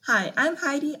Hi, I'm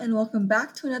Heidi, and welcome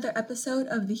back to another episode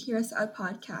of the Hear Us Out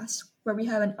podcast, where we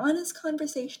have an honest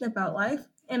conversation about life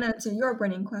and answer your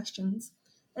burning questions.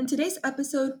 In today's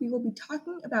episode, we will be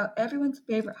talking about everyone's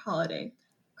favorite holiday,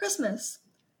 Christmas.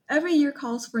 Every year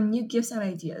calls for new gifts and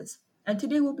ideas, and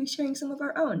today we'll be sharing some of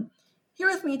our own. Here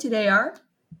with me today are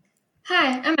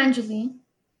Hi, I'm Anjali.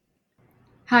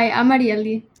 Hi, I'm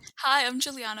Arieli. Hi, I'm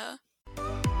Juliana.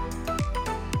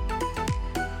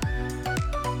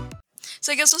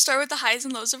 So I guess we'll start with the highs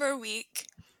and lows of our week.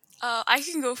 I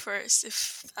can go first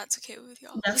if that's okay with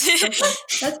y'all. Yes, go for it.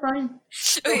 That's fine.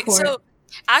 Okay, for so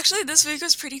actually this week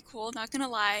was pretty cool, not gonna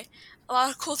lie. A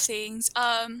lot of cool things.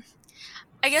 I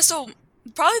guess so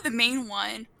probably the main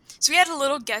one. So we had a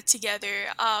little get together.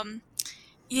 Don't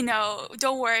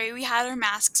worry, we had our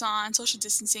masks on, social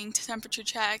distancing, temperature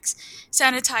checks,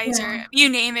 sanitizer, Yeah. you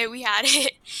name it, we had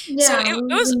it. Yeah, So it we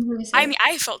was, were really safe. I mean,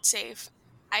 I felt safe.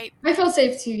 I felt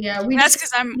safe too. Yeah, we That's just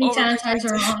because I'm need overprotective.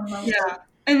 sanitizer on. Though. Yeah,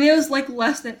 and it was like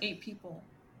less than 8 people.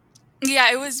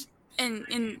 Yeah, it was, and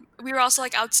we were also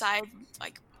like outside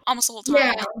like almost the whole time.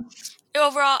 Yeah,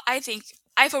 Overall, I think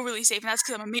I feel really safe, and that's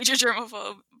because I'm a major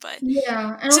germaphobe. But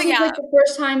yeah, and so also it's like the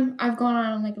first time I've gone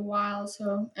out in like a while,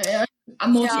 so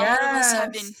I'm most a lot of us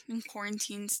have been Yes. in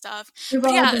quarantine stuff. we've But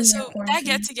all yeah, been in so that quarantine.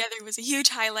 get together was a huge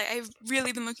highlight. I've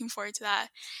really been looking forward to that,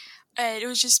 and it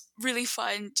was just really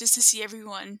fun just to see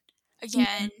everyone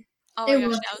again. Oh my It gosh,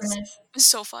 was that super nice. it was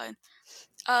so fun.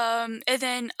 And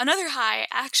then another high,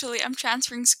 actually, I'm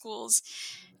transferring schools.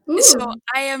 So Ooh,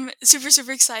 I am super,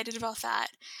 super excited about that.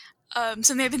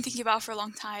 Something I've been thinking about for a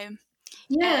long time.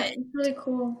 yeah, And it's really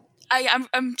cool.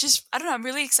 I'm just, I don't know, I'm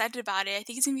really excited about it. I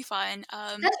think it's gonna be fun.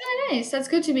 That's really nice. That's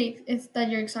good to be. It's that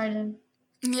you're excited.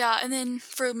 Yeah, and then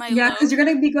for my Yeah, low, because you're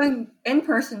going to be going in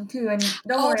person too, and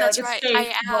don't worry, that's like, it's right, safe,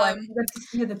 I but like, am. you get to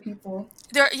see the people.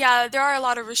 There are a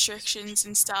lot of restrictions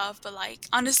and stuff, but like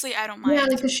honestly, I don't mind. Yeah,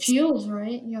 like the shields,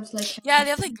 right? You have to like. Yeah, they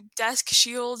have like desk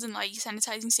shields and like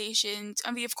sanitizing stations.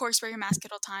 I mean, of course, wear your mask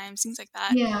at all times, things like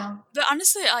that. Yeah. But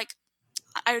honestly, like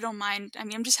I don't mind. I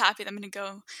mean, I'm just happy that I'm gonna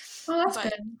go. Oh, that's But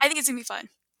good. I think it's gonna be fun.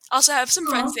 Also, I have some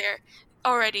friends Aw. there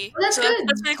already, Oh, that's so good.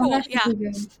 that's pretty Oh, cool. that's Yeah, really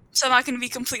good. so I'm not gonna be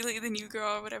completely the new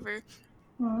girl or whatever.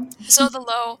 Aw. So the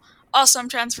low, also I'm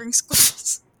transferring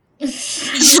schools. I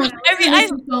mean,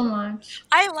 Thank you so much.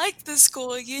 I liked the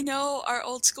school. Our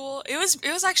old school. It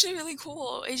was actually really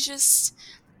cool. It's just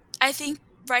I think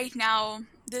right now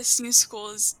this new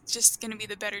school is just gonna be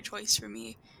the better choice for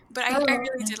me. But I Oh,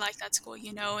 really okay. did like that school,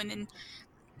 and then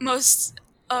most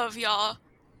of y'all,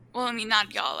 well, I mean,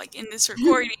 not y'all, like in this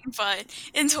recording, but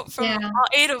from Yeah. all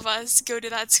 8 of us go to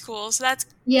that school, so that's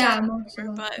Yeah, kind of most of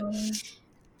over, us but go there.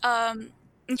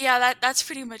 yeah, that's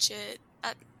pretty much it.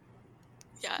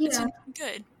 It's Yeah, been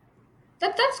good.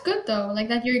 that's good though. Like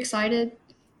that you're excited.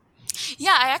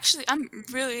 Yeah, I'm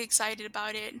really excited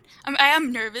about it. I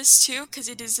am nervous too because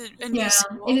it is a new Yeah,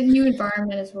 school. in a new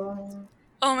environment as well.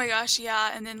 Oh my gosh,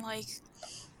 yeah, and then like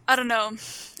I don't know,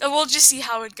 we'll just see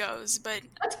how it goes. But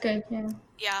That's good. Yeah,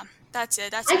 yeah, that's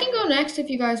it. That's I my can go next if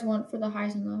you guys want for the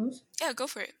highs and lows. yeah. Go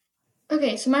for it.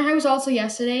 Okay, so my high was also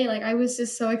yesterday. Like I was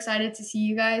just so excited to see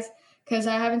you guys because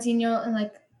I haven't seen you in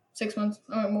like 6 months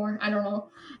or more. I don't know,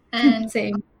 and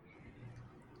Same.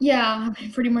 yeah,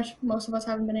 pretty much most of us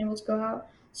haven't been able to go out.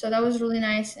 So that was really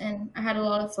nice, and I had a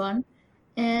lot of fun.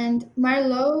 And my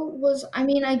low was, I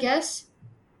mean, I guess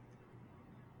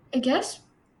I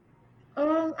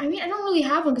mean, I don't really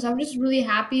have one because I'm just really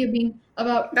happy of being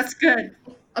That's good.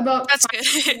 about That's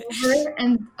good. over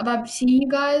and about seeing you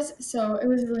guys. So it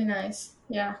was really nice.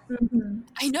 Yeah. Mm-hmm.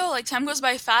 I know, like time goes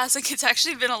by fast. Like it's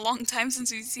actually been a long time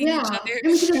since we've seen Yeah. each I other.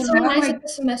 mean, because it's so And now, nice like, that the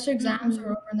semester exams Mhm.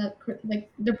 are over and that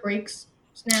like the breaks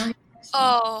now. So,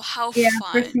 Oh, how Yeah,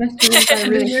 fun! first semesters are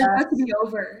and the really year's fast. about to be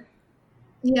over.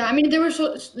 yeah. I mean,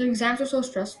 the exams were so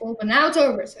stressful, but now it's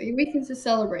over, so we can just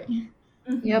celebrate.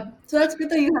 Mhm. Yep. So that's good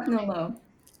that you have no low.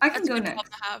 I can That's a go good next.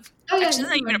 problem to have. Oh yeah. Actually, that's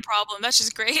not even a problem. That's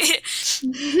just great.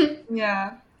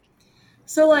 Yeah.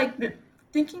 So like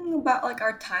thinking about like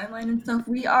our timeline and stuff,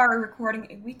 we are recording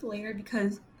a week later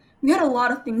because we had a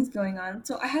lot of things going on.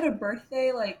 So I had a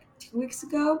birthday like 2 weeks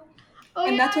ago, Oh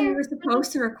and that's when we yeah. were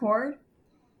supposed to record.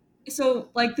 So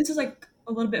like this is like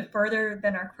a little bit further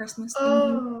than our Christmas thingy.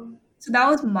 Oh. So that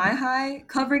was my high,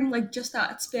 covering like just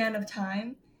that span of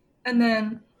time. And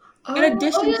then in Oh. Oh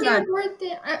addition yeah, to that, your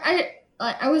birthday.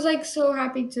 I was like so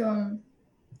happy to.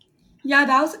 yeah,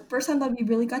 that was the first time that we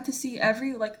really got to see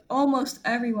almost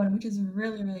everyone, which is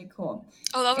really, really cool.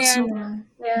 Oh, that was so And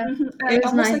Yeah. Yeah, I it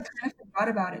was almost nice. like kind of forgot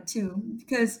about it too,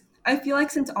 because I feel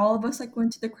like since all of us like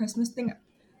went to the Christmas thing,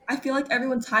 I feel like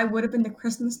everyone's high would have been the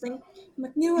Christmas thing. I'm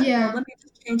like, you know what? No, Yeah. let me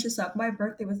just change this up. My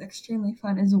birthday was extremely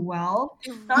fun as well.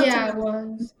 It Not to Yeah, me, it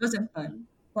was. it wasn't fun.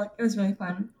 Like it was really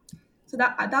fun. So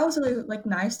that was really like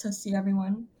nice to see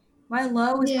everyone. My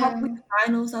low is Yeah. probably the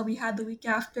finals that we had the week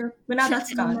after, but now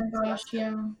that's Oh gone. my gosh,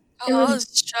 yeah. Oh, It that was was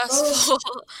stressful.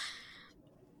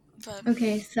 But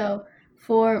Okay, so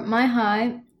for my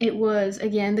high, it was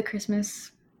again the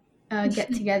Christmas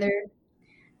get together.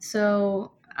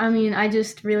 So, I mean, I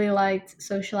just really liked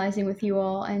socializing with you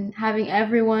all and having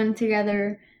everyone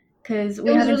together because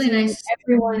we It was haven't really seen nice.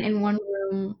 everyone in one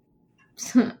room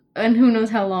and who knows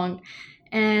how long.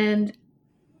 And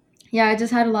yeah, I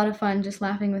just had a lot of fun just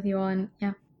laughing with you all. And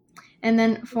yeah. And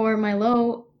then for my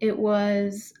low, it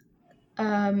was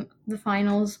the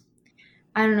finals.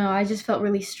 I don't know, I just felt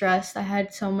really stressed. I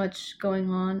had so much going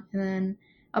on. And then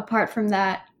apart from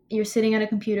that, you're sitting at a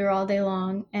computer all day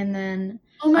long. And then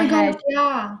Oh my I gosh, had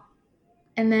yeah.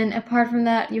 And then apart from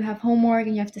that, you have homework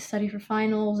and you have to study for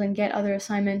finals and get other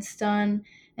assignments done.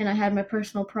 And I had my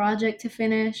personal project to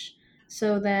finish.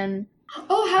 So then,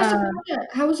 Oh, how's the uh,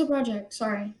 project? How was the project?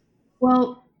 Sorry.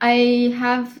 well, I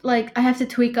have to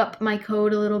tweak up my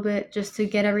code a little bit just to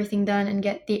get everything done and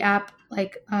get the app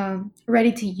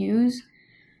ready to use.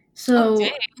 oh So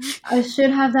dang. I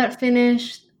should have that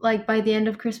finished like by the end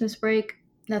of Christmas break.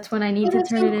 That's when I Oh, need to that's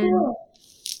turn so it in. cool.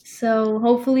 So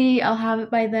hopefully I'll have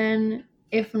it by then.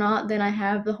 If not, then I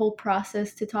have the whole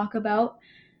process to talk about.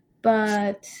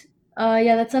 But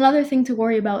yeah, that's another thing to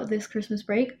worry about this Christmas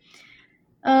break.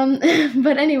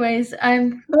 But anyways,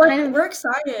 I'm But like kind of we're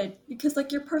excited because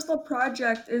like your personal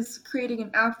project is creating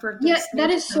an app for the Yeah, that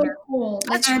Space is so Center. cool.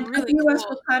 Like, That's And a really few of us cool.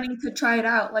 were planning to try it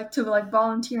out, like to like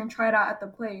volunteer and try it out at the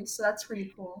place. So that's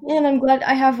pretty cool. and I'm glad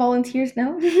I have volunteers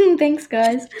now. Thanks,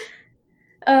 guys.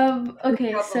 No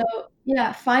Okay, so problem.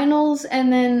 yeah, finals,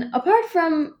 and then apart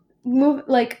from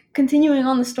continuing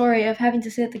on the story of having to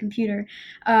sit at the computer,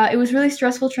 it was really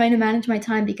stressful trying to manage my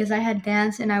time because I had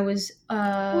dance and I was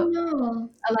oh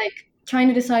no. like trying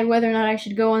to decide whether or not I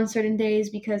should go on certain days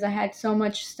because I had so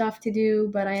much stuff to do,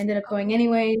 but I ended up going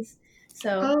anyways.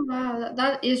 So Oh wow,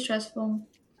 that is stressful.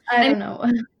 I I mean, don't know.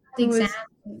 the It exam, was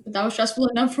that was stressful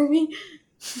enough for me.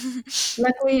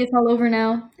 luckily it's all over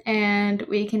now and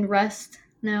we can rest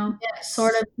now,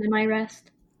 sort Yes. of semi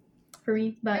rest for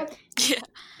me, but Yeah.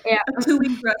 yeah. A 2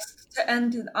 week rest to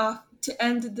end it off to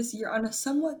end this year on a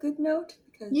somewhat good note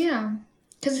because Yeah.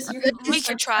 Because this year this We is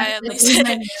could like try at like least.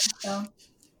 my year, so.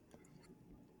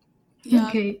 Yeah.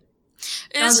 Okay.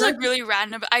 This is like good. really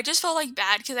random, but I just felt like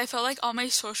bad because I felt like all my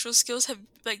social skills have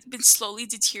like been slowly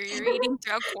deteriorating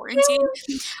throughout quarantine.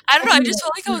 I don't know, I just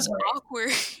felt like I was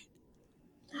awkward.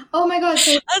 Oh my god,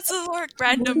 so That's a little what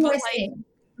random, do but I like say?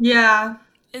 Yeah.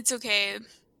 it's okay.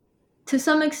 To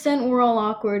some extent, we're all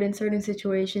awkward in certain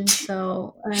situations,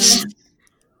 so some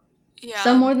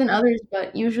Yeah. more than others,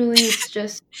 but usually it's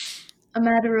just a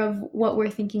matter of what we're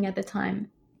thinking at the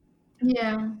time.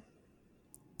 Yeah.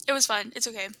 It was fun. It's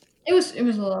okay. It was a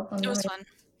lot of fun. It though, was right? fun.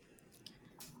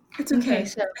 It's okay.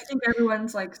 So I think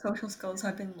everyone's like social skills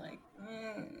have been like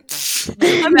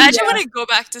Imagine when yeah. I go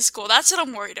back to school. That's what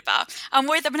I'm worried about. I'm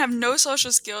worried I'm gonna have no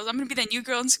social skills. I'm gonna be the new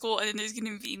girl in school, and then there's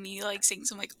gonna be me like saying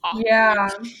some like awkward. Yeah.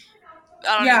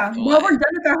 I don't Yeah. even know Well, what. we're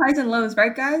done with our highs and lows,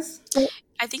 right, guys?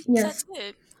 I think Yes. that's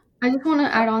it. I just want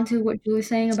to add on to what Julie's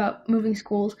saying about moving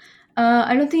schools.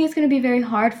 I don't think it's going to be very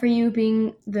hard for you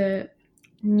being the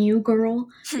new girl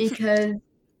because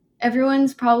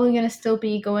everyone's probably going to still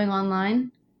be going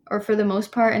online, or for the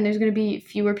most part, and there's going to be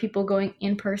fewer people going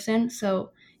in person,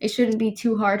 so it shouldn't be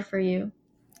too hard for you.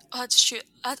 Oh, that's true.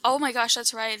 Oh my gosh,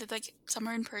 that's right. That, like some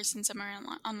are in person, some are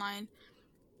online.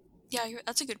 Yeah,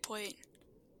 that's a good point.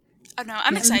 I don't know.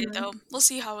 I'm excited though. We'll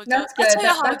see how it goes. That's I'll good. tell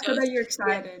you how it That's good goes. that you're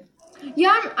excited.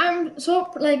 Yeah, I'm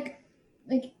so like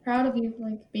proud of you,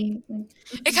 like being like.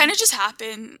 It kind of just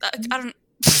happened. I don't.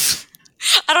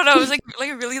 I don't know. It was like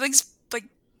a really like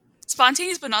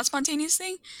spontaneous but not spontaneous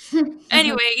thing.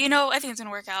 Anyway, I think it's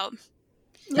gonna work out.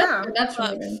 Yeah. That's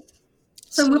really good.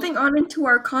 So moving on into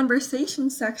our conversation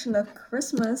section of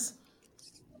Christmas,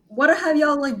 what have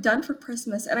y'all like done for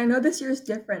Christmas? And I know this year is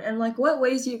different. And like, what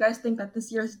ways do you guys think that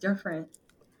this year is different?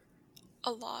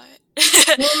 A lot.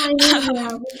 Well, I mean,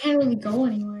 yeah, we can't really go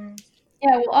anywhere.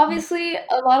 Yeah, well, obviously,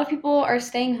 a lot of people are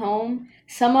staying home.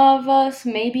 Some of us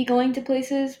may be going to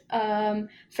places.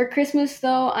 For Christmas,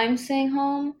 though, I'm staying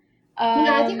home.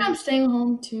 Yeah, I think I'm staying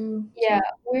home too. Yeah,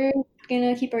 we're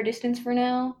gonna keep our distance for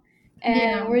now, and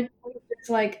Yeah. we're just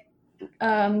like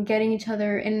getting each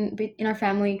other in our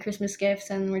family Christmas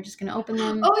gifts, and we're just gonna open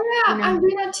them. Oh yeah, you know. I'm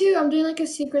doing that too. I'm doing like a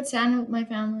secret Santa with my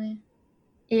family.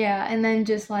 Yeah, and then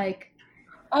just like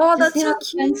Oh, Just, that's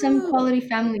so spend some cute. quality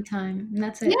family time, and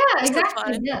that's it. Yeah, So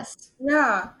exactly. fun. Yes.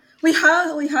 Yeah. Wait,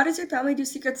 how does your family do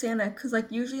Secret Santa? Because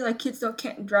like usually like kids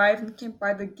can't drive and can't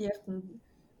buy the gift, and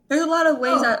there's a lot of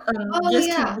ways Oh, that oh gifts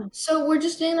can yeah. be. So we're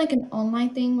just doing like an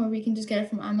online thing where we can just get it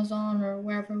from Amazon or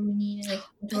wherever we need and like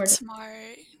come to our That's door.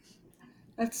 smart.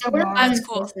 That's Yeah, we're not smart. buying That's in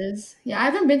cool. places. Yeah, I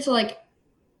haven't been to like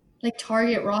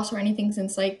Target, Ross, or anything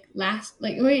since like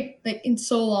in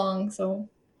so long. So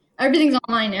everything's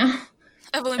online now.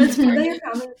 I've only been It's to good that your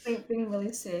Target. family is being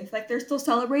really safe. Like they're still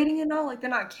celebrating and all. Like they're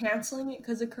not canceling it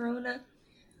because of Corona.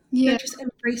 They're Yeah, just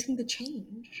embracing the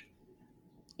change.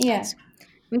 Yeah, That's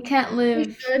we can't we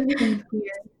live should. in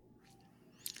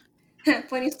fear.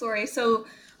 Funny story. So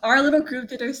our little group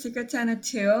did our Secret Santa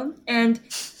too, and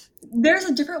there's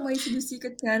a different way to do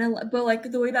Secret Santa, but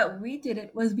like the way that we did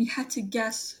it was we had to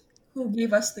guess who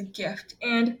gave us the gift.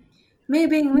 And me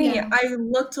being me, Yeah. I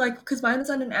looked like because mine was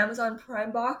on an Amazon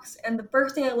Prime box, and the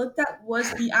first thing I looked at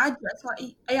was the address. So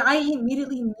I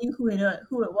immediately knew who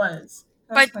it was.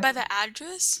 That was by funny. the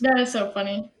address. That is so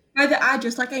funny. By the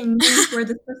address, like I knew where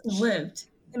this person lived,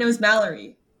 and it was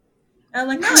Mallory. And I'm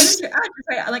like, no, I used your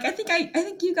address. I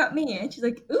think you got me. And she's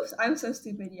like, oops, I'm so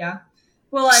stupid. Yeah.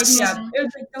 Well, like, yeah, Yeah. it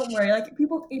was like, don't worry. Like,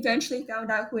 people eventually found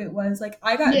out who it was. Like,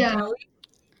 I got Yeah. bullied,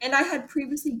 and I had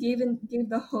previously gave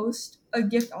the host a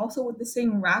gift also with the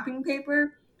same wrapping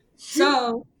paper.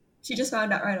 So she just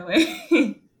found out right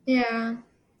away. Yeah.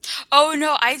 Oh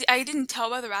no, I didn't tell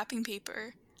by the wrapping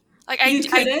paper. Like You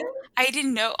couldn't? I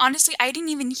didn't know. Honestly, I didn't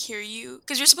even hear you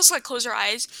because you're supposed to like close your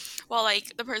eyes while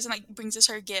like the person like brings us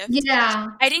her gift. Yeah.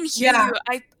 I didn't hear Yeah.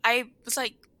 you. I was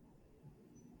like,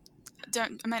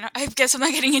 I guess I'm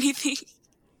not getting anything.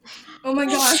 Oh my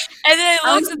gosh. And then I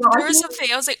I looked was and there was watching. something.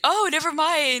 I was like, oh, never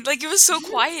mind. Like it was so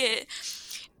quiet.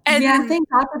 And Yeah, then thank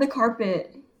God for the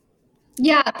carpet.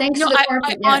 Yeah. Thanks no, to the I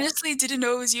carpet. Yes. honestly didn't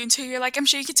know it was you until you're like, I'm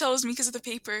sure you could tell it was me because of the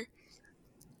paper.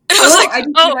 And I was Oh, like, I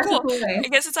didn't oh, do that cool. the whole way. I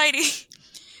guess it's Heidi.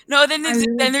 No, then I there's,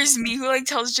 really then there's me who like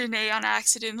tells Janae on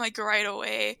accident like right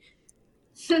away.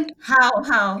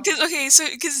 How?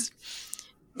 Because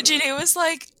Janae was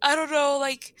like, I don't know,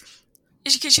 like,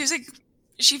 because she was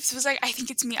like, I think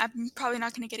it's me. I'm probably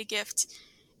not gonna get a gift.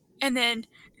 And then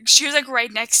she was like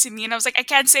right next to me, and I was like, I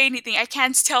can't say anything. I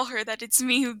can't tell her that it's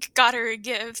me who got her a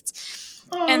gift.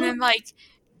 And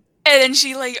then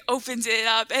she like opens it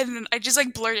up, and then I just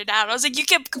like blurted out. I was like, you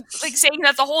kept like saying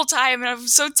that the whole time, and I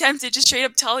was so tempted to straight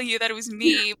up tell you that it was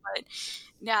me, but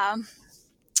yeah.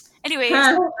 Anyways,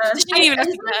 she didn't even I have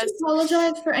just to want to guess.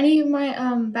 apologize for any of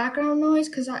my background noise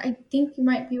because I think you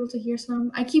might be able to hear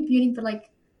some. I keep muting for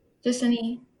like just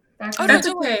any Oh background. no, That's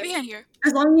don't worry, okay. we can't hear.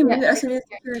 As long as you Yeah, mute as soon as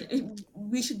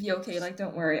we should be okay. Like,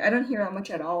 don't worry. I don't hear that much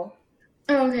at all.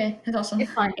 Oh, okay, that's awesome.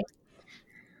 It's fine.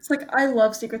 It's like I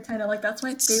love Secret Santa. Like that's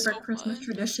my It's favorite so Christmas fun.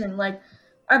 tradition. Like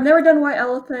I've never done White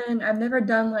Elephant. I've never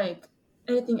done like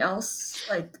anything else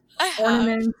like I have,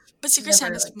 ornaments. but Secret Never,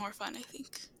 Santa's like- more fun, I think.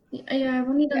 Yeah, I've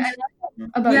only done.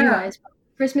 About you Yeah. guys.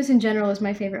 Christmas in general is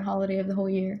my favorite holiday of the whole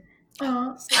year.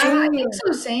 I Same. think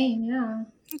so. Same. Yeah.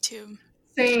 Me too.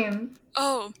 Same.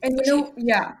 Oh, And okay. you know,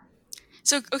 yeah.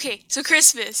 So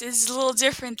Christmas is a little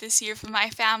different this year for my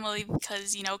family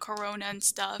because, Corona and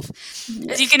stuff,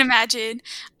 as you can imagine.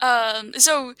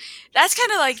 So that's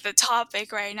kind of like the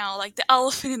topic right now, like the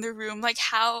elephant in the room. Like,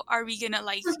 how are we gonna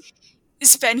like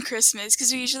spend Christmas?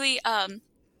 Because we usually,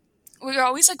 we're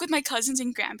always like with my cousins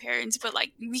and grandparents, but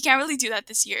like we can't really do that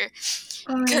this year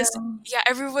Oh, because yeah.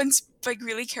 everyone's like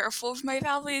really careful for my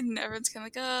family, and everyone's kind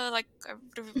of like,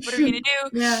 what are we gonna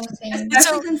do? Yeah. Same.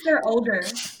 Especially since they're older.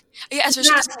 Yeah, especially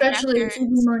Yeah, 'cause my especially it's even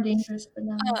grandparents. more dangerous for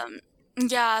them.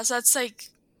 Yeah, so that's like,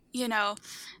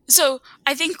 so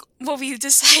I think what we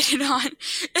decided on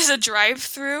is a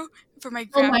drive-through for my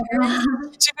Oh my grandparents.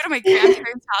 god. So we go to my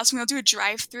grandparents' house and we'll do a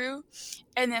drive-through,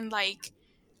 and then like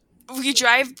we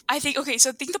drive. I think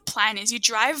the plan is you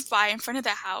drive by in front of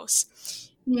the house,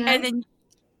 Yeah. and then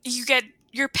you get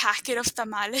your packet of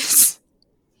tamales,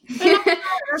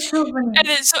 That's so funny. and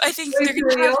then so I think Wait, they're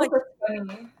gonna have real? like That's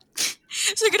funny.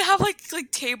 so they're gonna have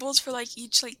like tables for like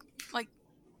each like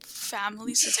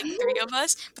family, so it's like 3 of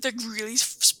us, but they're really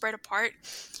spread apart,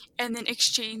 and then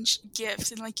exchange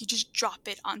gifts, and like you just drop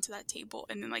it onto that table,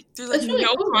 and then like there's like That's really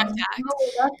no cool, then.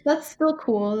 contact. That's still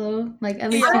cool though. Like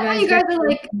at least I you like how guys you guys get are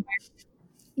like.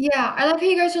 Yeah, I like how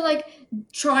you guys are like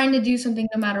trying to do something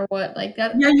no matter what. Like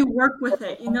that. Yeah, you work with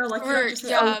it. You know, like you don't Or, just say,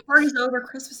 yeah. "Oh, the party's over,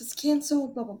 Christmas is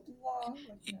canceled," blah blah blah.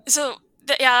 Like, no. So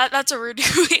that's what we're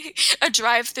doing, a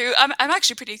drive-through. I'm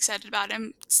actually pretty excited about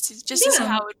it, just to see Yeah.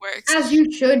 how it works. As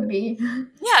you should be.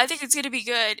 Yeah, I think it's gonna be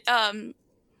good.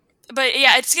 But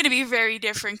yeah, it's gonna be very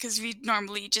different because we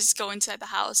normally just go inside the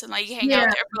house and like hang out Yeah.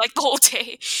 there for like the whole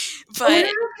day. I wonder But what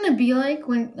it's gonna be like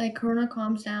when like Corona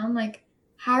calms down. Like,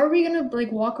 how are we gonna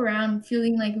like walk around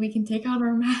feeling like we can take out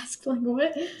our mask? Like,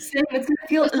 what? Same, it's gonna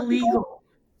feel illegal.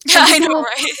 I know,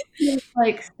 right?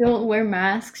 Like still wear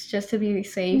masks just to be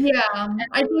safe. Yeah,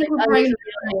 I think we're probably gonna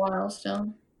be for a while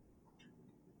still.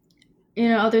 You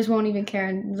know, others won't even care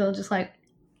and they'll just like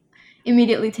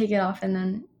immediately take it off and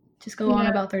then just go on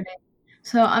Yeah. about their day.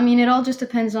 So I mean, it all just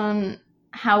depends on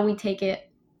how we take it.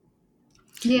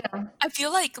 Yeah. I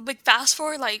feel like fast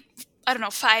forward like I don't know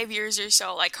 5 years or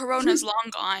so, like Corona's long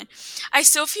gone. I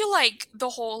still feel like the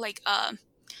whole like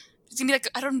it's gonna be like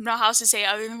I don't know how else to say it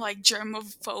other than like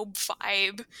germaphobe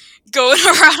vibe going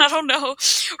around. I don't know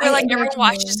where like everyone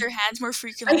washes their hands more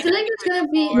frequently. I feel than like it's they gonna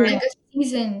would be before. like a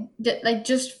season that like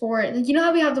just for it. Like, you know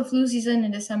how we have the flu season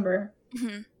in December?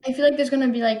 Mhm. I feel like there's gonna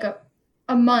be like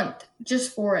a month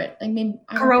just for it. Like maybe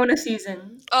I don't- Corona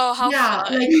season. Oh, how yeah,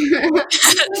 fun! like I feel like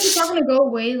it's not gonna go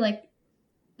away like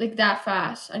that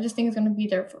fast. I just think it's gonna be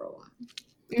there for a while.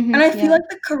 Mhm, And I feel yeah. like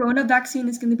the corona vaccine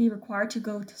is going to be required to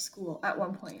go to school at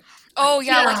one point. Oh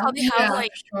yeah, like how they have yeah,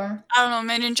 like for sure. I don't know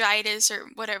meningitis or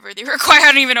whatever they require.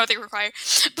 I don't even know what they require,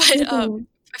 but I feel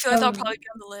like that'll probably be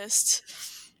on the list.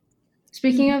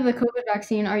 Speaking of the COVID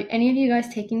vaccine, are any of you guys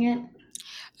taking it?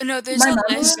 No, there's My a mom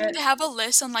list. took it. They have a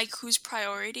list on like who's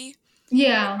priority.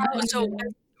 Yeah. So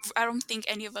I don't think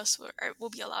any of us will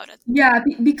be allowed at. Yeah,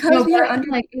 because No, we but are I under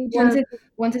mean, like the age once of-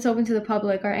 once it's open to the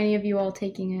public, are any of you all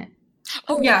taking it?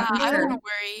 Oh yeah, yeah, for I don't sure. want to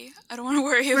worry. I don't want to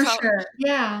worry for about. sure.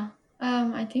 Yeah.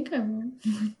 I think I will.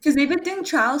 Because they've been doing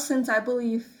trials since, I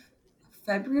believe,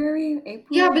 February, April.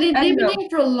 Yeah, but they've I been don't know. doing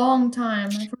it for a long time.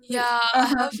 Like, Yeah, I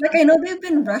Uh-huh. have. Like, I know they've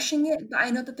been rushing it, but I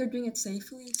know that they're doing it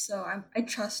safely, so I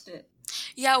trust it.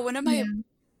 Yeah, one of my. Yeah.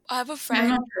 I have a I'm friend.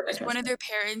 not sure if I trust One of it. their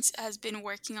parents has been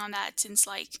working on that since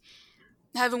like.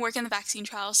 Have been working on the vaccine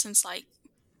trials since like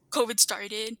COVID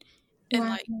started, and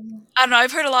like I don't know.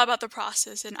 I've heard a lot about the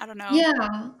process, and I don't know.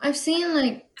 Yeah, I've seen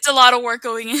like It's a lot of work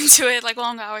going into it, like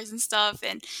long hours and stuff,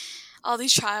 and all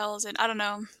these trials, and I don't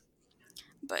know.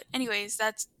 But anyways,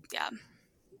 that's yeah.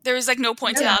 There was like no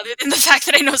point to Yeah. that other than the fact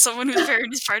that I know someone whose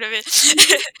parent is part of it.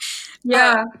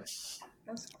 Yeah.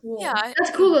 That's cool. Yeah.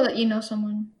 that's cool that you know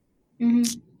someone.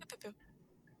 Mm-hmm.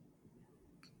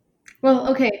 Well,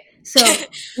 okay, so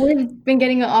we've been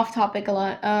getting off topic a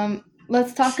lot.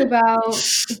 Let's talk about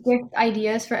gift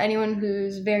ideas for anyone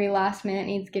who's very last minute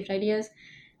needs gift ideas.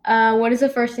 What is the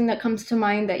first thing that comes to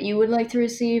mind that you would like to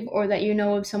receive, or that you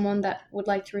know of someone that would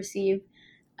like to receive?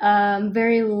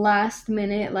 Very last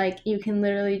minute, like you can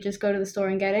literally just go to the store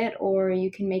and get it, or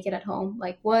you can make it at home.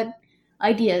 Like what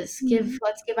ideas?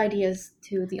 Let's give ideas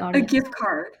to the A audience. gift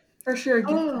card. For sure, a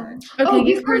gift Oh. card. Oh, gift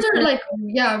gift cards cards are like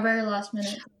very last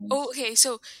minute. Oh, okay.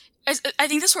 So I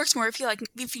think this works more if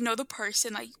you know the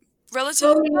person like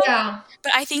relatively. Oh well. yeah.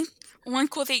 But I think one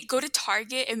cool thing, go to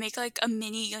Target and make like a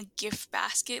mini gift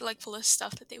basket like full of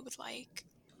stuff that they would like.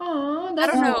 Oh, I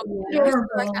that's don't know. Oh, Maybe it's adorable.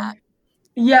 like that.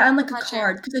 Yeah, and like a Not sure.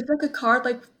 card. Because I feel like a card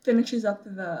like finishes up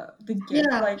the gift.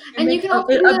 Yeah. Like, it And you makes- can also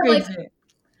it do that, upgrades like- it.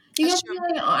 You That's can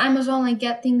like on Amazon like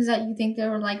get things that you think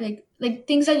they're like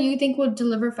things that you think would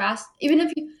deliver fast. Even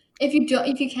if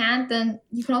you can't, then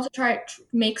you can also try to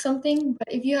make something.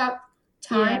 But if you have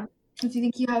time, if you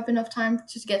think you have enough time to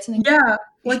just get something. Yeah,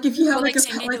 like if you have Or, like like,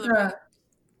 same-day delivery.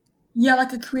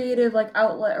 like a creative like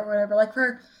outlet or whatever. Like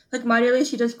for like my daily,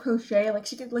 she does crochet. Like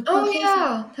she could like. Oh crochet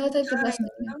yeah, that's like the something, best you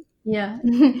thing. know? Yeah.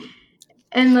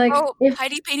 And like Oh, if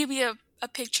Heidi painted me a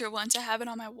picture once. I have it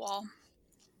on my wall.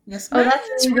 Yes. oh, that's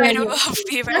It's a really right good idea. above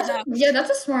me right now.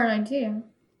 That's a smart idea.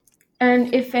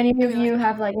 And if any of Maybe you like-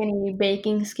 have like any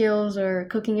baking skills or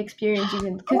cooking experience, you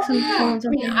can cook some Yeah. someone I mean,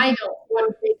 something. I don't. Or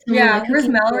bake someone, Yeah, like, where's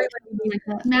cooking Mallory? or something like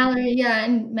that. Mallory, yeah,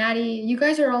 and Maddie, you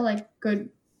guys are all like good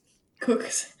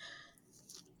cooks.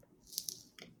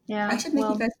 Yeah. I should make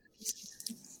well, you guys.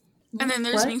 And then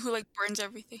there's What? me who like burns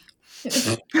everything.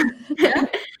 Yeah.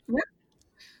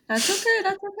 That's okay.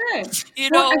 That's okay. You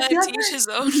Well, know, I feel to like each his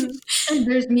own. And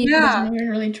there's me who Yeah. doesn't even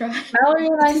really try. Mallory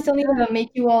and I still need to make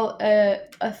you all a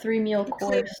 3-meal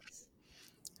course.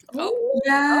 Oh,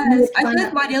 Yes, I feel fun.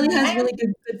 like my daily has really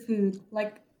good food.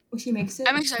 Like when she makes it.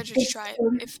 I'm excited to try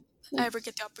it if I ever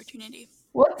get the opportunity.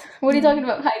 What? What are you talking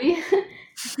about, Heidi?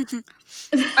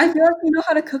 I feel like you know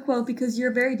how to cook well because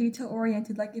you're very detail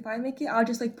oriented. Like if I make it, I'll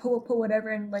just like put whatever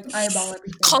and like eyeball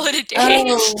everything. Call it a day.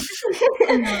 Oh.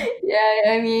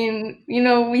 Yeah, I mean,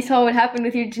 we saw what happened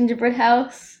with your gingerbread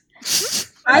house.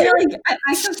 I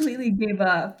completely gave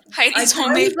up. Heidi's I I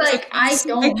homemade. was like, I It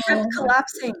don't know. kept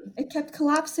collapsing. It kept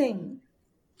collapsing.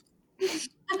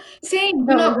 Same. You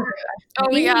No, know, Oh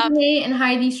me yeah, and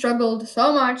Heidi struggled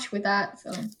so much with that.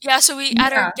 So yeah. So we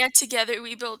at Yeah. our get together,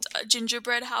 we built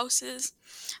gingerbread houses.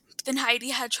 But then Heidi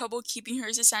had trouble keeping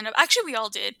hers to stand up. Actually, we all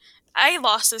did. I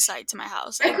lost a side to my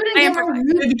house. I couldn't I get my improvised.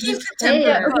 roof Maybe to just stay.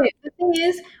 yeah, temporary. okay. The thing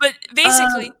is, But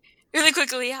basically, um, really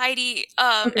quickly, Heidi,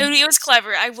 okay. it was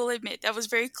clever. I will admit that was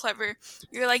very clever.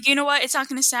 You're like, you know what? It's not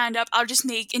gonna stand up. I'll just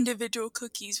make individual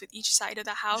cookies with each side of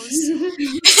the house.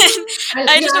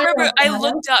 I just remember love I that.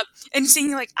 looked up and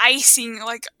seeing like icing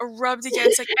like rubbed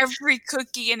against like every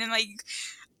cookie and then like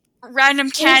random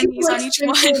candies on each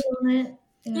one.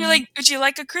 You're like, would you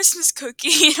like a Christmas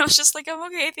cookie? And I was just like, I'm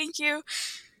okay, thank you.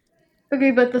 Okay,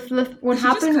 but what She just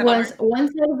happened cut was out. one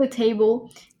side of the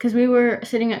table, because we were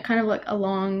sitting at kind of like a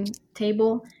long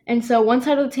table, and so one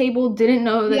side of the table didn't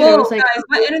know that there Whoa, was like guys,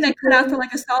 my internet cut out for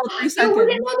like a solid 3 No, we seconds.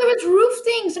 didn't know there was roof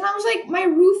things, and I was like, my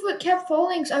roof kept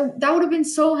falling. So that would have been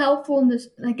so helpful in this,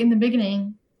 like in the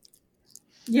beginning.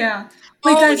 Yeah.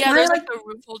 Wait, Oh guys, yeah, my there's like like the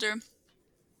roof holder.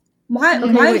 my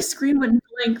Okay, my wait. screen went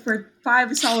blank for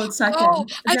 5 solid seconds. Oh,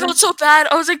 I Then felt so bad.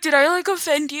 I was like, did I like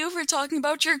offend you for talking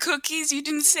about your cookies? You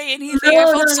didn't say anything. I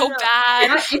No, felt no, so no. bad.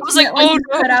 My I was like, internet oh just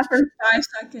no. cut out for 5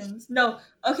 seconds. No,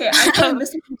 okay, I kind of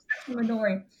missed the section, but don't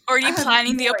worry. Are I you have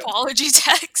planning the no worries. apology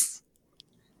text?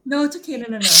 No, it's okay.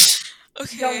 No.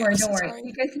 Okay, Don't worry, I'm so don't worry. sorry.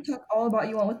 You guys can talk all about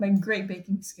you want with my great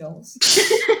baking skills.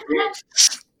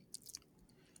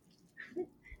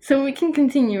 So we can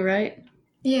continue, right?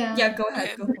 Yeah. Yeah, go ahead.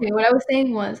 Okay. Go for Okay, it. what I was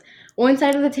saying was one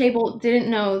side of the table didn't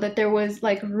know that there was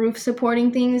like roof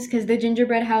supporting things because the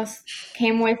gingerbread house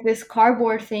came with this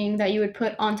cardboard thing that you would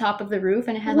put on top of the roof,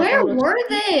 and it had like a Where little. were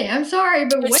they? I'm sorry,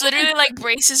 but It's where? literally like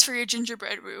braces for your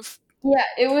gingerbread roof. Yeah,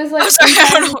 it was like I'm sorry, I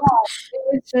inside don't of the know. box. It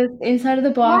was just inside of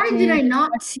the box. Why and did you I just-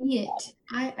 not see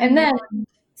it? And then,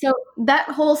 so that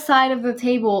whole side of the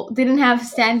table didn't have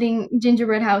standing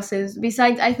gingerbread houses.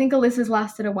 Besides, I think Alyssa's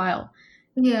lasted a while.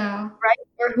 Yeah. Right?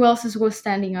 Or who else's was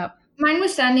standing up? Mine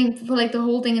was standing for like the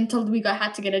whole thing until we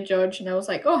had to get a judge, and I was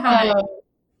like, oh, how nice.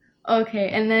 Okay,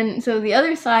 and then so the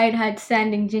other side had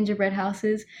standing gingerbread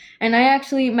houses, and I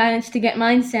actually managed to get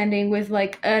mine standing with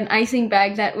like an icing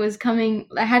bag that was coming.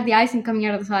 I had the icing coming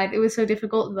out of the side. It was so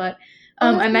difficult, but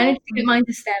I managed to get mine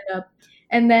to stand up.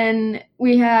 And then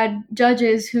we had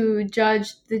judges who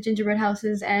judged the gingerbread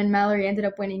houses, and Mallory ended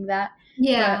up winning that.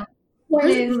 Yeah. But It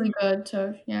was is really good,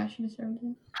 so yeah, she deserved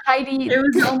it. Heidi. It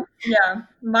was yeah.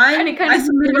 Mine. Heidi kind I of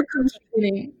submitted a cookie.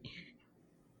 winning.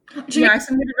 Yeah, I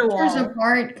submitted a Tears wall.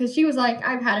 apart because she was like,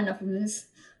 I've had enough of this.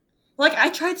 Like I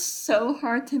tried so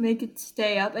hard to make it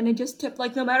stay up, and it just kept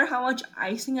like no matter how much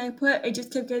icing I put, it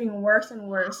just kept getting worse and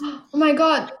worse. Oh my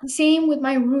god, same with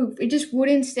my roof. It just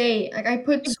wouldn't stay. Like I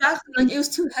put Exactly, like it was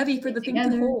too heavy for the thing to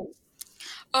Together. hold.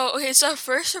 Oh, okay. So at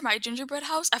first, for my gingerbread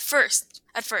house, at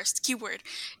first, keyword,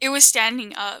 it was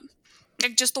standing up,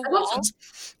 like just the I thought so. walls.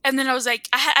 And then I was like,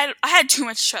 I had too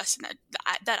much trust in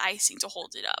that icing to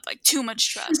hold it up, like too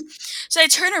much trust. So I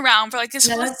turn around for like this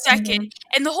Yeah, split that's second, funny.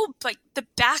 and the whole like the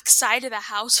back side of the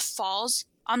house falls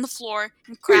on the floor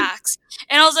and cracks.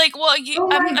 And I was like, well, Oh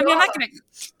my I'm not God. gonna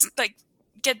like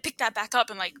pick that back up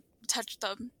and like touch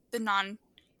the non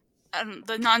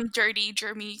dirty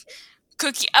germy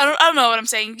cookie. I don't know what I'm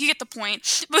saying. You get the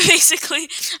point. But basically,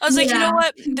 I was like, you know Yeah.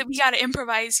 what? We gotta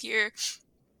improvise here.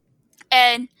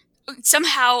 And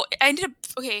somehow I ended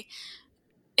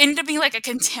up being like a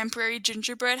contemporary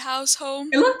gingerbread house home.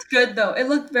 It looked good though. It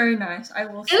looked very nice. I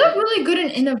will say. It looked really good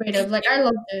and innovative. Like I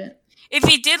loved it. If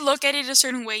you did look at it a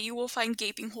certain way, you will find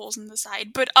gaping holes in the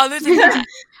side. But other than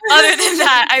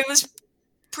that, I was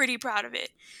pretty proud of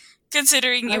it,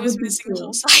 considering I it was would be missing too.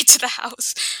 whole sides of the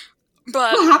house.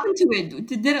 But What happened to it?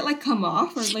 Did it like come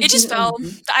off or like it just did fell.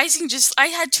 like, The icing I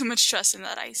had too much trust in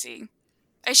that icing.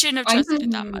 I shouldn't have I trusted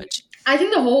it that see. much. I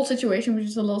think the whole situation was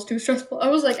just a little too stressful. I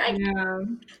was like, Yeah.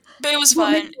 But it was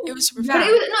Well, fun. It was super yeah. but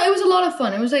fun. it was a lot of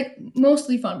fun. It was like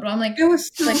mostly fun, but I'm like It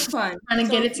was so Like, fun. trying to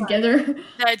So get it fun. together.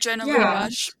 The adrenaline Yeah.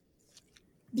 rush.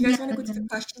 Do you guys Yeah. want to go to the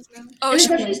questions now? Oh, And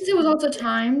should especially since it was also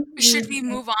time. we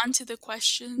move on to the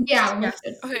questions? Yeah, we Yes.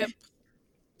 should. Okay.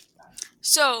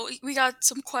 So we got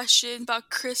some questions about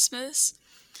Christmas.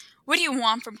 What do you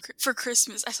want for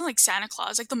Christmas? I sound like Santa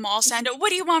Claus, like the mall Santa. What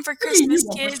do you want for What do you Christmas,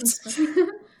 want for kids? Christmas?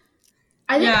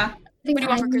 I think, Yeah. I think What do you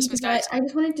want for Christmas, guys? I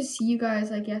just wanted to see you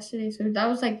guys like yesterday, so that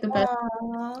was like the best.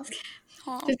 Aw.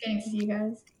 Aw. Just getting to see you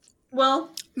guys. Well,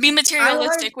 Be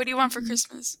materialistic. What do you want for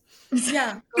Christmas?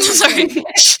 yeah. I'm sorry.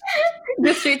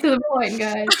 Go straight to the point,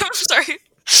 guys. I'm sorry.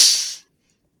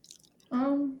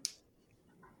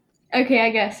 Okay, I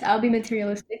guess I'll be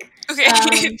materialistic. Okay.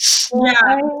 Well,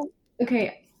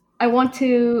 Yeah. I want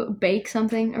to bake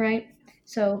something, all right?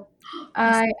 So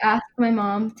I asked my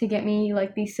mom to get me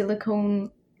like these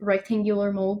silicone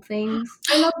rectangular mold things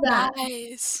I love that.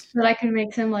 Nice. so that I can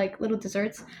make some like little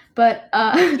desserts. But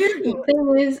the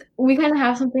thing is, we kind of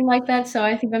have something like that, so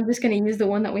I think I'm just gonna use the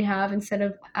one that we have instead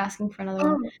of asking for another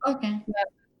one. Oh, okay.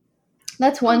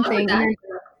 That's one I love thing. that. And then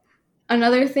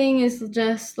another thing is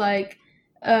just like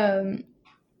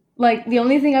the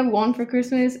only thing I want for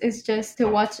Christmas is just to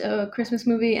watch a Christmas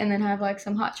movie and then have like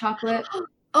some hot chocolate,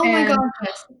 Oh my and god,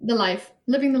 yes. The life.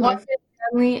 Living the watch life. it with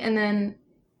family, and then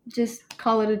just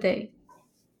call it a day.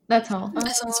 That's all.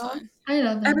 That sounds Aw. fun. I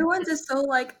love that. Everyone's just so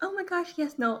like, oh my gosh,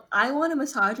 yes, no, I want a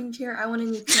massaging chair, I want a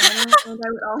new piano, and I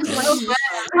would also like a new phone.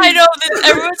 I know that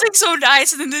everyone's like so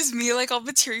nice, and then there's me like all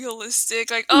materialistic,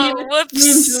 like oh Me and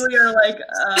whoops. Julie are like,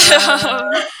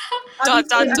 Dot,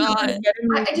 dot, obviously, I'm dot. gonna get a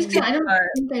new I just phone, I don't but,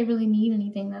 think I really need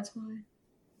anything, that's why.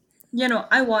 you know,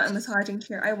 I want a massaging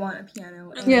chair, I want a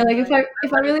piano. And Yeah, like if I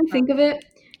want a really phone. think of it,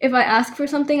 if I ask for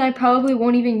something, I probably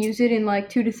won't even use it in like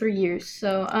 2 to 3 years.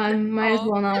 So I might as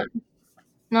Oh. well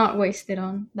not waste it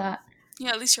on that. Yeah,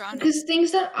 at least you're on it. Because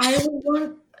things that I would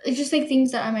want, it's just like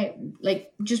things that I might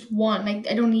like just want. Like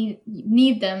I don't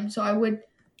need them, so it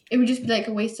would just be like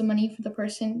a waste of money for the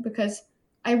person because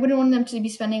I wouldn't want them to be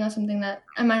spending on something that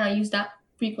I might not use that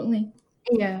frequently.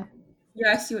 Yeah.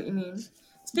 Yeah, I see what you mean.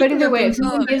 But Speaking either of way, if things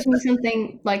someone that- gives me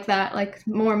something like that, like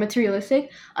more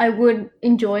materialistic, I would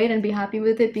enjoy it and be happy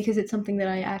with it because it's something that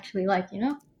I actually like, you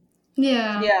know?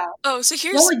 Yeah. yeah. Oh, so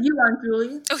here's What would you want,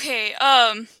 Julie? okay.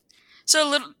 So a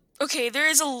little. Okay, there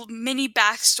is a mini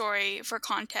backstory for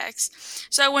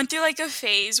context. So I went through like a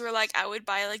phase where like I would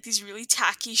buy like these really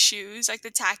tacky shoes, like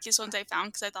the tackiest ones I found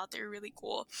because I thought they were really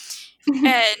cool,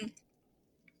 and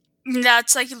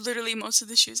that's like literally most of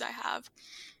the shoes I have.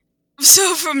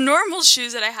 So from normal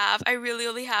shoes that I have, I really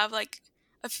only have like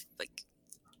like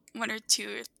 1 or 2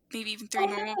 or maybe even 3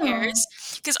 normal pairs.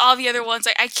 Because all the other ones,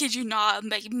 like I kid you not,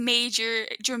 like major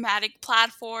dramatic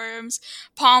platforms,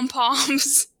 pom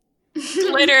poms,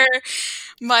 glitter.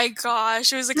 My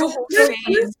gosh, it was like a whole They're phase.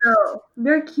 cute, though.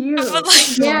 They're cute. But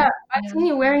like, Yeah, I've seen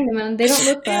you wearing them and they don't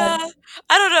look bad. yeah,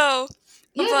 I don't know.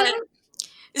 Yeah,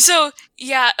 But so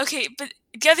yeah, okay. But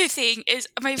the other thing is,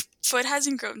 my foot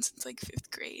hasn't grown since like 5th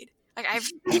grade. Like I've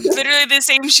literally the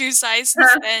same shoe size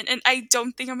since then, and I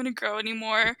don't think I'm gonna grow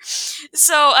anymore.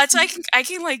 So that's why I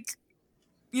can like,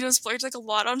 you know, splurge like a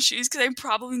lot on shoes because I'm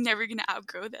probably never gonna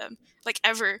outgrow them, like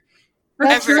ever.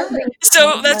 That's ever. good.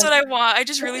 So that's what I want. I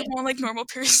just really want like normal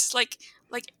pairs, like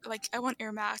I want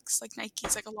Air Max, like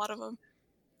Nikes, like a lot of them.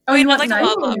 Oh, I mean, you not want like a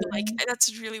lot, Nike? but like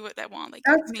that's really what I want. Like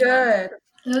That's minimum.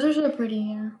 good. those are so pretty.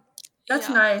 Yeah. That's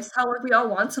Yeah. nice. How like we all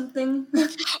want something.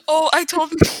 Oh, I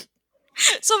told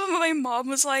some of my mom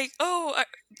was like, "Oh,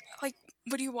 like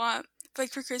what do you want like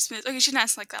for Christmas?" Okay, she didn't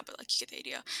ask like that, but like you get the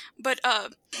idea. But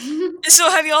so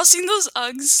have you all seen those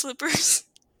Uggs slippers?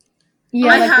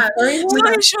 Yeah, I like have. the furry So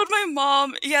ones? I showed my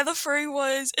mom. Yeah, the furry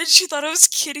was, and she thought I was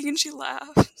kidding, and she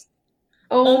laughed.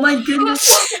 Oh my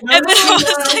goodness. And then I was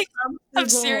that's like, I'm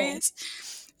uncomfortable.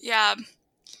 serious. Yeah.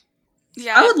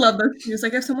 Yeah. I would love those shoes.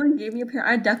 Like if someone gave me a pair,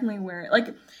 I'd definitely wear it.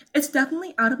 Like it's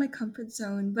definitely out of my comfort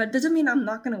zone, but it doesn't mean I'm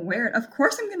not gonna wear it. Of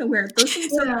course I'm gonna wear it. Those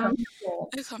things are Yeah. comfortable.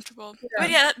 They're comfortable. Yeah. But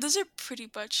yeah, those are pretty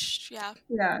much, yeah.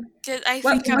 Yeah. 'Cause I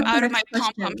What- think I'm what's the out of my next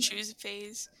pom-pom question? shoes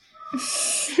phase.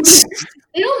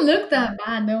 They don't look that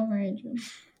bad, though, Rachel.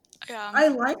 Yeah. I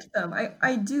like them.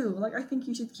 I do. Like I think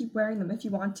you should keep wearing them if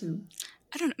you want to.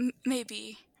 I don't know,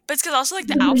 maybe. But it's because also like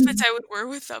the outfits I would wear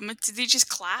with them, they just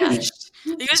clashed.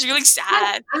 It was really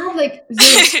sad. I have like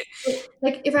zero.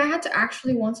 Like if I had to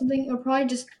actually want something, I would probably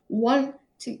just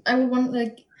I would want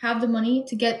like have the money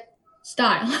to get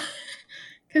style.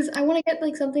 Because I want to get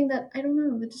like something that I don't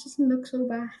know that just doesn't look so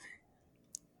bad.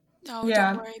 No,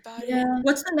 Yeah. don't worry about it. Yeah.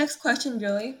 What's the next question,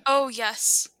 Julie? Oh,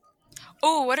 yes.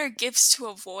 Oh, what are gifts to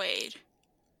avoid?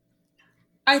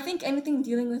 I think anything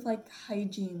dealing with like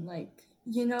hygiene, like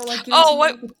you know, like giving Oh, someone,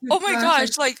 what? like, a Oh my toothbrush,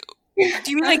 gosh, like,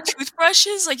 do you mean like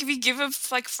toothbrushes? Like if you give a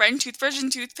like friend toothbrush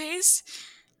and toothpaste?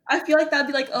 I feel like that'd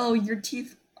be like, oh, your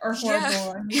teeth are horrible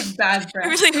Yeah. and you have bad breath. I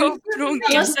really hope you don't give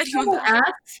Unless anyone someone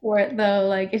that. asks for it though,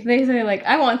 like if they say like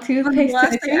I want toothpaste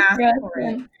Unless and a they ask toothbrush, for it.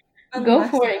 then go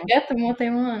Unless for they it. Get them what they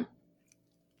want.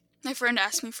 My friend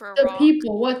asked me for a The rock.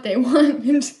 people, what they want.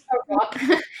 A rock.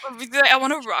 I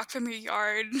want a rock from your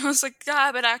yard. And I was like,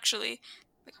 yeah, but actually,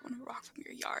 like, I want a rock from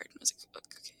your yard. And I was like,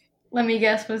 okay. Let me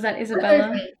guess, was that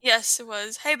Isabella? Yes, it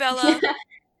was. Hey, Bella.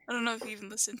 I don't know if you even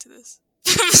listened to this.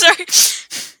 I'm sorry.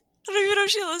 I don't even know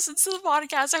if she listens to the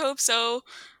podcast. I hope so.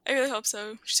 I really hope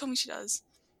so. She told me she does.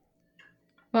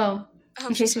 Well, I in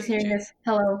hope case she's hearing listening. this,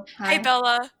 hello. Hi. Hey,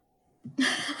 Bella.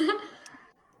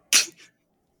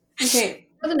 Okay.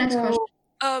 For the next So, question.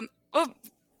 Oh, oh,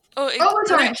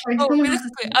 sorry. really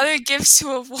quickly. Other gifts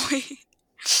to avoid.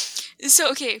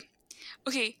 So okay.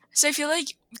 So I feel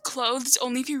like clothes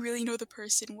only if you really know the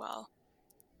person well.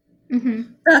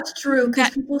 Mm-hmm. That's true, because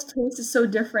That- people's taste is so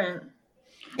different.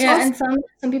 Yeah, and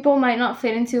some people might not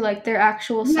fit into like their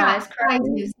actual size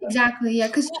correctly. Sizes, exactly. Yeah,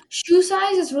 because shoe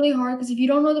size is really hard. Because if you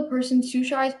don't know the person's shoe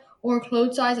size or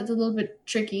clothes size, it's a little bit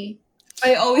tricky.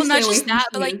 I always Well, stay not away just from that,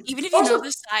 but like shoes. even if you know Also-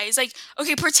 the size, like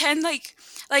okay, pretend like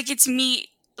it's me,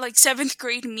 like 7th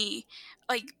grade me,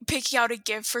 like picking out a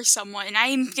gift for someone, and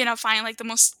I'm gonna find like the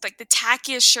most like the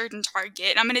tackiest shirt in Target,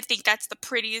 and I'm gonna think that's the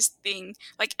prettiest thing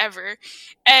like ever.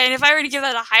 And if I were to give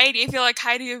that to Heidi, I feel like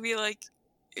Heidi would be like,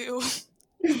 ew.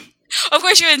 Of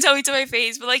course, she wouldn't tell me to my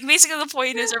face, but like basically the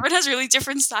point is everyone has really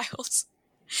different styles.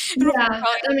 And we'll Yeah, probably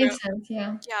that grow. makes sense.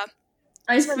 Yeah. Yeah,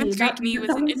 I see. 7th grade me was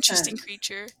an makes interesting sense.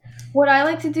 creature. What I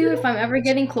like to do if I'm ever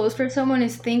getting clothes for someone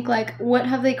is think like, what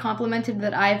have they complimented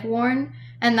that I've worn,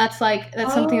 and that's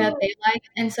something that they like,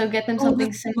 and so get them something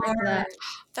that's similar to that.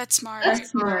 That's smart. That's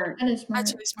smart. That is smart.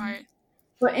 That's really smart.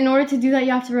 But in order to do that,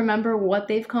 you have to remember what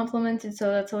they've complimented,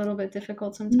 so that's a little bit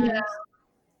difficult sometimes. Yeah.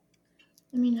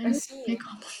 I mean, I I just see. make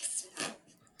compliments.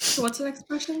 So what's the next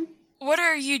question? What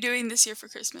are you doing this year for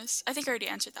Christmas? I think I already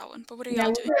answered that one, but what are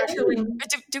y'all doing? Actually, Or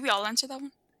did we all answer that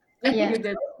one? I think Yeah. we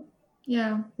did.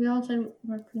 Yeah, we all said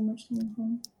we're pretty much staying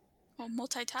home. Well, We have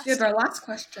multitasking. our last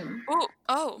question.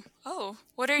 Oh.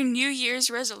 What are New Year's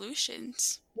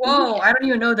resolutions? Whoa, I don't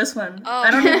even know this one. Oh.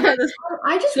 I don't even know this one.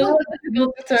 I just So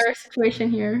want, it's our situation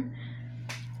here.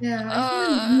 yeah,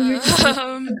 I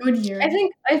think a good year. I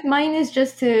think if mine is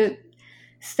just to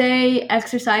stay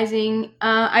exercising.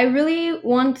 I really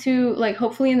want to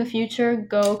hopefully in the future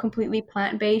go completely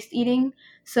plant-based eating.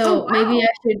 So Oh, wow. maybe I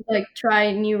should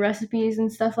try new recipes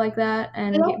and stuff like that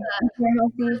and I love get more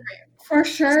healthy. For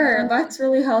sure, that's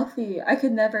really healthy. I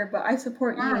could never, but I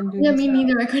support you in doing Yeah, me so.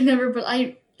 neither. I could never, but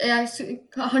I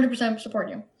 100% support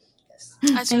you. Yes.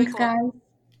 That's really Thanks, cool. guys.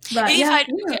 But If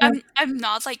yeah, I'm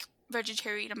not like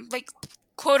vegetarian. I'm like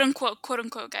quote unquote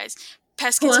guys,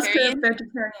 So let's get pescatarian.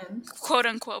 vegetarian. Quote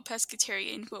unquote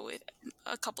pescatarian, but with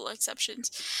a couple of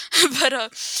exceptions. but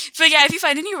yeah, if you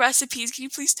find any recipes, can you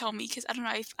please tell me? Because I don't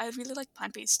know, I really like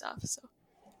plant-based stuff. So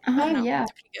I don't know, yeah, they're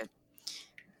pretty good.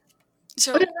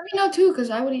 So But let me know too, because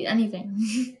I would eat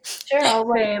anything. sure. I'll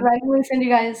randomly send you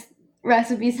guys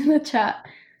recipes in the chat.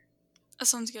 that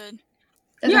sounds good.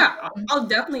 Yeah, I'll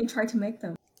definitely try to make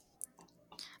them.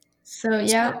 So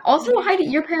yeah. Also, Heidi,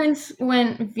 your parents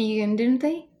went vegan, didn't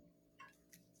they?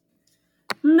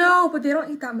 No, but they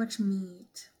don't eat that much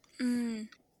meat. Mm.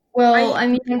 Well, I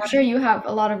mean, I'm sure you have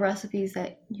a lot of recipes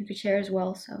that you could share as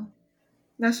well. So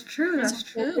That's true. That's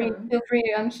feel free. true. Feel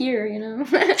free. I'm here. You know.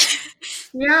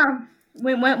 Yeah.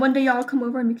 Wait, one day y'all come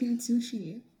over and we can eat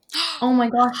sushi. Oh my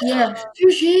gosh, yes.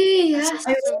 Sushi, yes.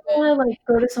 I really want to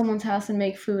go to someone's house and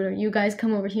make food, or you guys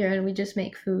come over here and we just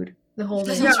make food the whole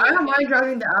day. That Yeah, sounds I don't really mind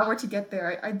driving the hour to get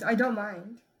there. I don't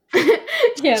mind.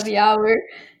 Yeah, the hour.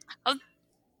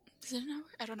 Is it an hour?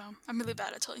 I don't know. I'm really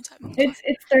bad at telling time. It's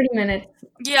 30 minutes.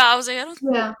 Yeah, I was like, I don't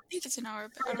Yeah. think it's an hour,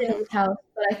 but I to don't know. his house,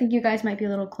 but I think you guys might be a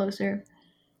little closer.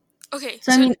 Okay,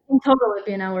 So I mean, in total, it'd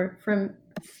be an hour from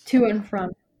to and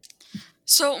from.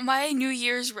 So my New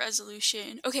Year's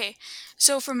resolution. Okay,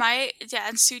 so for my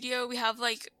dance studio, we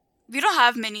don't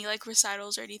have many like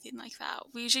recitals or anything like that.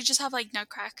 We usually just have like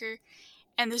Nutcracker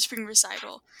and the spring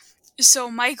recital.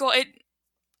 So my goal,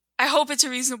 I hope it's a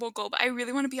reasonable goal, but I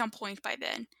really want to be on point by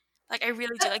then. Like I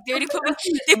really do. Like they already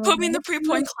put me in the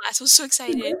pre-point class. I was so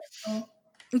excited.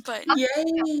 But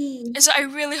Yay! so I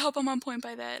really hope I'm on point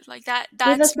by then. Like Yeah,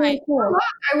 that's my. really cool.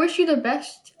 I wish you the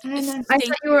best. And I Thank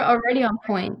thought you were already on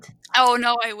point. Oh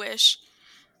no, I wish.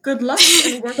 Good luck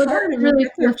and work So hard that's and you'll really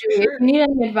get cool. there for Julie. sure. If you need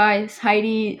any advice,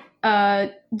 Heidi,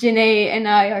 Janae, and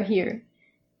I are here.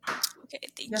 Okay,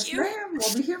 thank Yes, you. ma'am.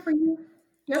 We'll be here for you.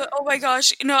 Yep. But oh my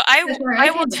gosh,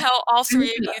 I will tell all three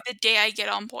of you the day I get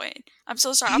on point. I'm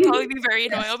so sorry. I'll probably be very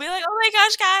annoying. I'll be like, oh my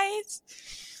gosh, guys.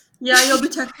 Yeah, you'll be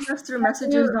texting us through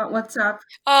messages, not WhatsApp.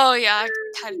 Oh yeah, I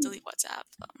had to delete WhatsApp.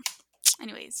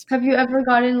 Anyways, Have you ever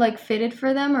gotten fitted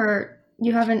for them, or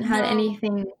you haven't had No.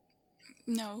 anything?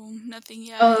 no, nothing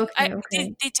yet. Oh,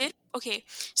 okay. They did. Okay,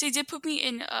 so they did put me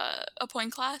in a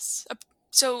point class.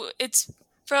 So it's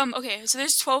from so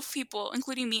there's 12 people,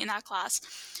 including me in that class.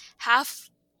 Half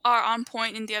are on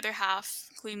point, and the other half,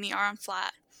 including me, are on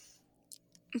flat.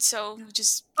 And so we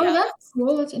just Oh, that's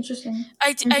cool. That's interesting.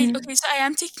 okay, so I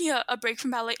am taking a break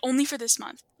from ballet only for this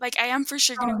month. Like I am for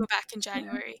sure gonna go back in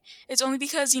January. It's only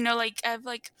because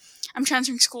I'm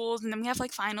transferring schools, and then we have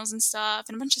finals and stuff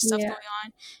and a bunch of stuff Yeah. going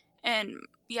on. And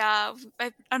yeah,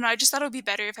 I don't know. I just thought it would be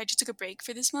better if I just took a break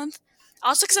for this month.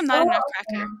 Also, because I'm not a Oh,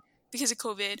 nutcracker okay. because of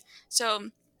COVID. So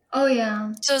Oh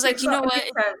yeah. I was like, you know what?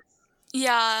 Makes sense.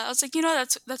 Yeah, I was like,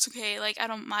 that's okay. Like, I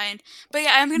don't mind. But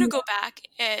yeah, I'm gonna go back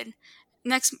in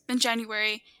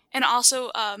January, and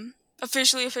also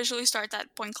officially start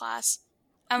that point class.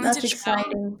 I went That's to try,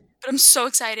 exciting. but I'm so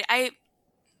excited.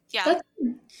 Yeah. That's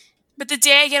But the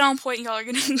day I get on point, y'all are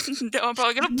gonna know. I'm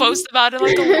probably gonna post about it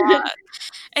like a lot. No, the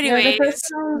Anyways, first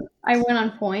time I went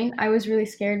on point, I was really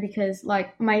scared because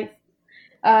like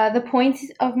the point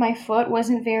of my foot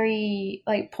wasn't very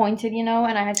like pointed, and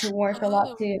I had to work a lot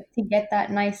oh, to get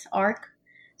that nice arc.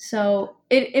 So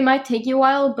it might take you a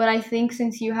while, but I think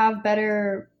since you have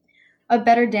a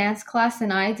better dance class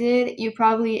than I did, you'd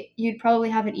probably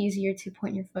have it easier to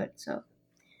point your foot. So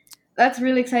that's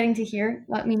really exciting to hear.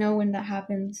 Let me know when that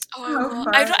happens. I How will.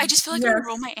 fun. I just feel like I'm gonna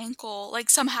roll Yes. my ankle, like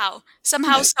somehow, some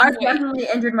I've way. definitely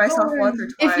injured myself once or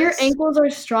twice. If your ankles are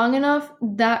strong enough,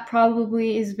 that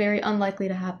probably is very unlikely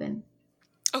to happen.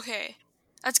 Okay,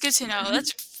 that's good to know.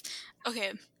 That's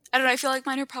okay. I don't know. I feel like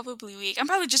mine are probably weak. I'm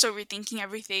probably just overthinking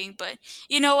everything, but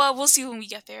you know what? We'll see when we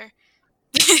get there.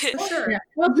 For sure. Yeah,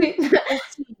 we'll see.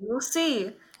 We'll see.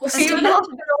 We'll And see. so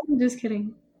I'm just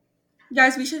kidding.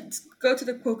 guys, we should go to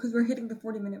the quote because we're hitting the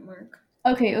 40-minute mark.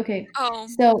 Okay. Oh,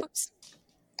 So, oops.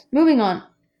 moving on.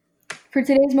 For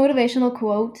today's motivational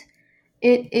quote,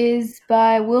 it is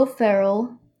by Will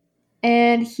Ferrell,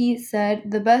 and he said,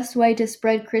 "The best way to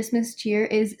spread Christmas cheer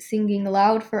is singing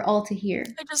loud for all to hear."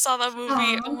 I just saw that movie.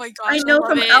 Aw. Oh my gosh, I know love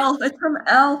from it. Elf. It's from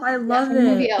Elf. I love from the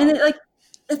movie it. And Elf. it like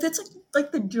if it's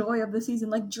like the joy of the season,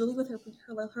 like Julie with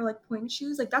her like point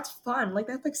shoes, like that's fun. Like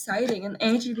that's exciting. And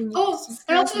Angie being Oh,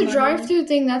 and also the drive-through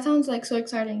thing. That sounds like so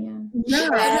exciting. Yeah.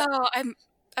 I Yeah. know.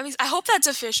 I hope that's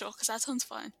official because that sounds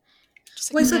fun.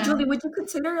 Just Wait, like, so Yeah. Julie, would you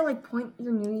consider like point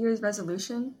your New Year's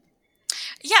resolution?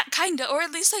 yeah, kinda, or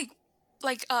at least like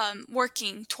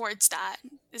working towards that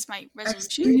is my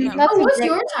resolution. Mhm. You know? That's Oh, a what's great-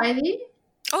 yours, Ivy?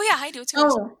 Oh yeah, I do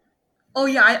too. Oh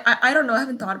yeah. I don't know. I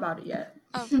haven't thought about it yet.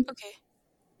 Oh, okay.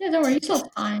 Yeah, don't worry, you still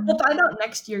have time. We'll find out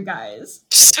next year, guys.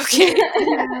 Okay.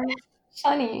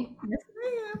 Funny. Yes,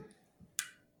 I am.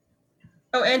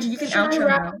 Oh, Angie, you can Should I outro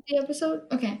wrap now. up the episode?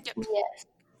 Okay. Yes.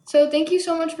 So thank you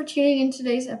so much for tuning in to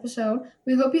today's episode.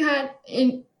 We hope you had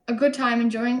a good time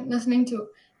enjoying listening to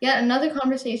yet another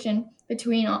conversation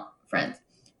between friends.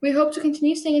 We hope to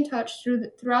continue staying in touch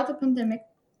throughout the pandemic.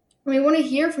 And we want to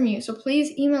hear from you, so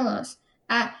please email us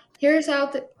at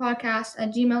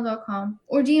hearsusoutpodcast@gmail.com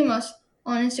or DM us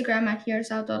on Instagram at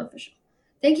hearsusout.official.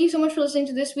 Thank you so much for listening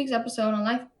to this week's episode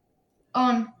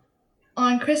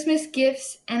on Christmas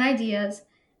gifts and ideas,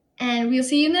 and we'll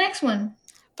see you in the next one.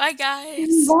 Bye,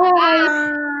 guys. Bye.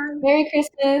 Bye. Merry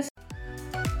Christmas.